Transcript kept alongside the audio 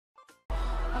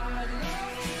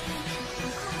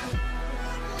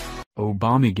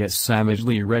Obama gets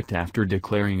savagely wrecked after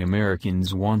declaring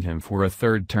Americans want him for a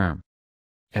third term.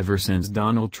 Ever since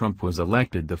Donald Trump was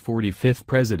elected the 45th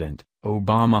president,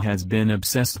 Obama has been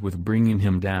obsessed with bringing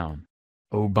him down.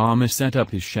 Obama set up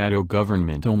his shadow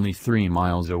government only 3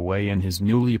 miles away, and his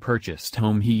newly purchased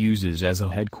home he uses as a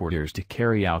headquarters to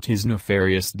carry out his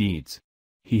nefarious deeds.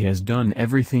 He has done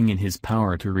everything in his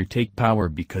power to retake power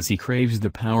because he craves the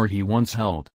power he once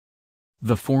held.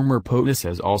 The former POTUS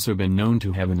has also been known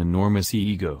to have an enormous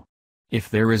ego. If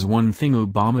there is one thing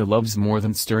Obama loves more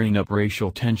than stirring up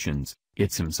racial tensions,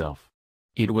 it's himself.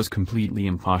 It was completely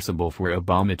impossible for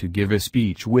Obama to give a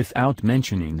speech without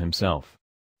mentioning himself.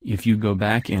 If you go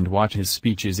back and watch his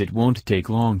speeches, it won't take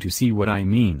long to see what I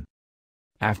mean.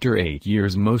 After 8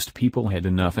 years, most people had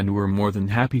enough and were more than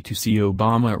happy to see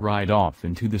Obama ride off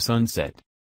into the sunset.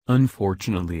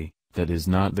 Unfortunately, that is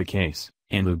not the case,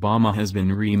 and Obama has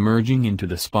been re-emerging into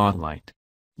the spotlight.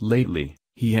 Lately,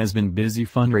 he has been busy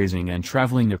fundraising and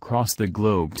traveling across the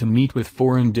globe to meet with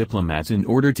foreign diplomats in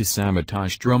order to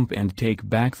sabotage Trump and take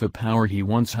back the power he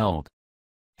once held.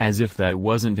 As if that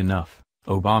wasn't enough,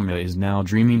 Obama is now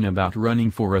dreaming about running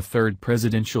for a third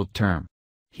presidential term.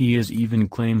 He is even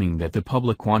claiming that the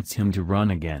public wants him to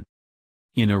run again.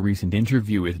 In a recent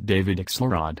interview with David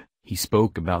Axelrod, he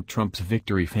spoke about Trump's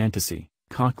victory fantasy,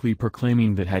 cockily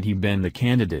proclaiming that had he been the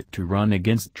candidate to run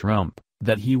against Trump,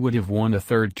 that he would have won a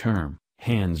third term,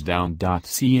 hands down.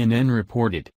 CNN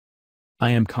reported.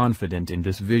 I am confident in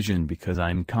this vision because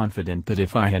I'm confident that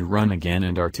if I had run again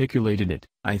and articulated it,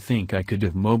 I think I could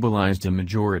have mobilized a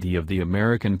majority of the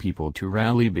American people to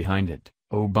rally behind it,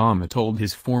 Obama told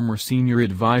his former senior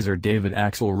advisor David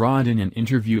Axelrod in an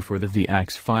interview for the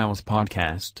Axe Files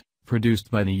podcast,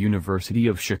 produced by the University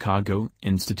of Chicago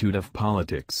Institute of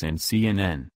Politics and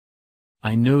CNN.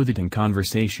 I know that in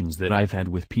conversations that I've had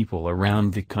with people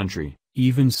around the country,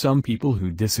 even some people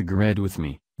who disagreed with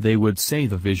me, they would say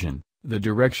the vision, the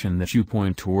direction that you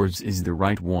point towards is the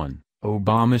right one,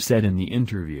 Obama said in the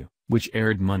interview, which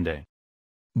aired Monday.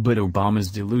 But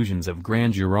Obama's delusions of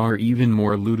grandeur are even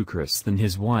more ludicrous than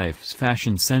his wife's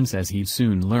fashion sense, as he'd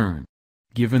soon learn.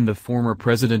 Given the former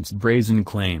president's brazen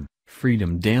claim,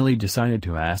 Freedom Daily decided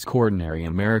to ask ordinary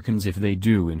Americans if they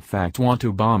do in fact want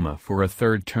Obama for a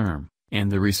third term,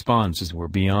 and the responses were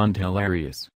beyond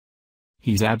hilarious.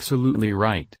 He's absolutely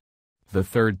right. The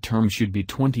third term should be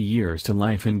 20 years to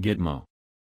life in Gitmo.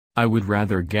 I would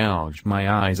rather gouge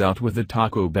my eyes out with a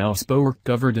Taco Bell spork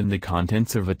covered in the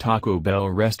contents of a Taco Bell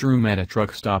restroom at a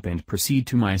truck stop and proceed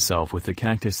to myself with a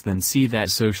cactus than see that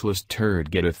socialist turd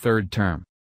get a third term.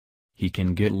 He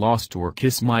can get lost or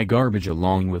kiss my garbage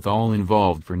along with all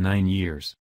involved for 9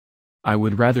 years. I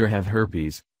would rather have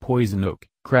herpes, poison oak,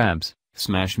 crabs,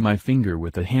 smash my finger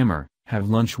with a hammer, have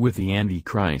lunch with the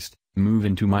Antichrist, move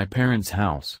into my parents'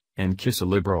 house, and kiss a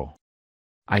liberal.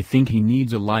 I think he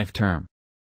needs a life term.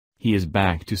 He is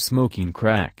back to smoking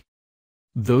crack.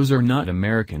 Those are not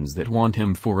Americans that want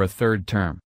him for a third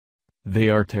term. They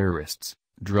are terrorists,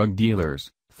 drug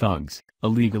dealers, thugs,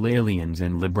 illegal aliens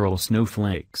and liberal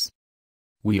snowflakes.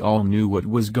 We all knew what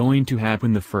was going to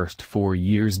happen the first 4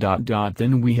 years.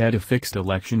 Then we had a fixed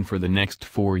election for the next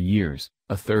 4 years,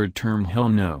 a third term, hell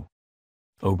no.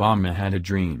 Obama had a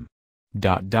dream.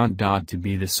 To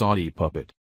be the Saudi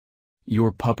puppet.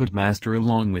 Your puppet master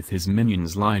along with his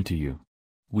minions lied to you.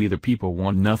 We the people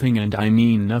want nothing, and I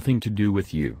mean nothing, to do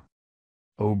with you.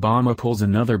 Obama pulls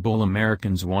another bull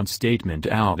Americans want statement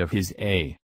out of his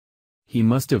A. He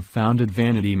must have founded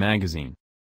Vanity magazine.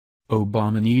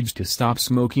 Obama needs to stop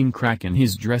smoking crack in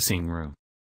his dressing room.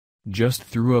 Just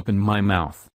threw up in my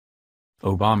mouth.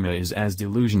 Obama is as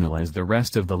delusional as the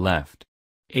rest of the left.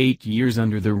 8 years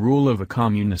under the rule of a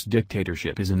communist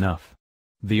dictatorship is enough.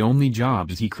 The only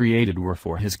jobs he created were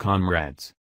for his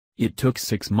comrades. It took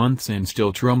 6 months and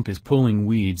still Trump is pulling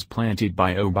weeds planted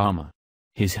by Obama.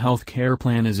 His health care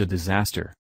plan is a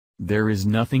disaster. There is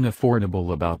nothing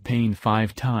affordable about paying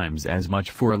 5 times as much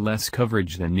for less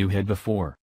coverage than you had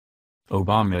before.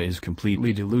 Obama is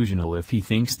completely delusional if he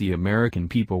thinks the American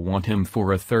people want him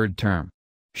for a third term.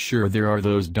 Sure, there are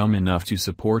those dumb enough to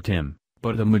support him,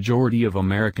 but the majority of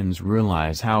Americans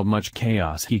realize how much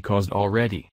chaos he caused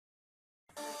already.